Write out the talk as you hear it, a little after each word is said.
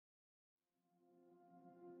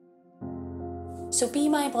So Be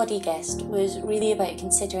My Body Guest was really about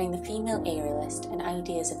considering the female aerialist and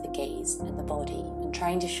ideas of the gaze and the body and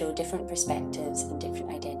trying to show different perspectives and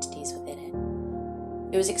different identities within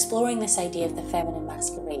it. It was exploring this idea of the feminine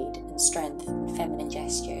masquerade and strength and feminine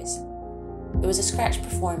gestures. It was a scratch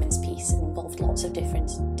performance piece and involved lots of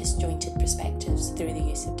different disjointed perspectives through the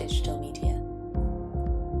use of digital media.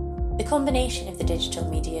 The combination of the digital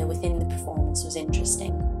media within the performance was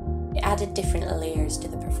interesting. It added different layers to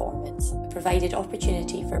the performance, it provided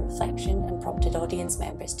opportunity for reflection and prompted audience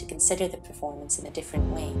members to consider the performance in a different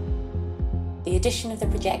way. The addition of the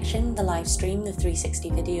projection, the live stream, the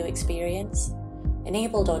 360 video experience,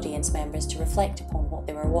 enabled audience members to reflect upon what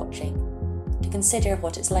they were watching, to consider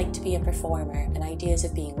what it's like to be a performer and ideas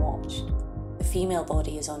of being watched. The female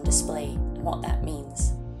body is on display and what that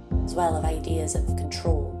means, as well as ideas of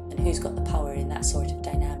control and who's got the power in that sort of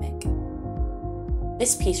dynamic.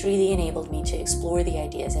 This piece really enabled me to explore the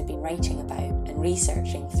ideas I've been writing about and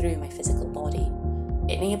researching through my physical body.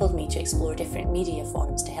 It enabled me to explore different media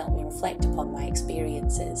forms to help me reflect upon my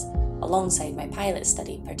experiences, alongside my pilot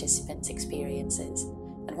study participants' experiences,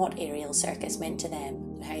 and what aerial circus meant to them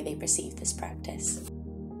and how they perceived this practice.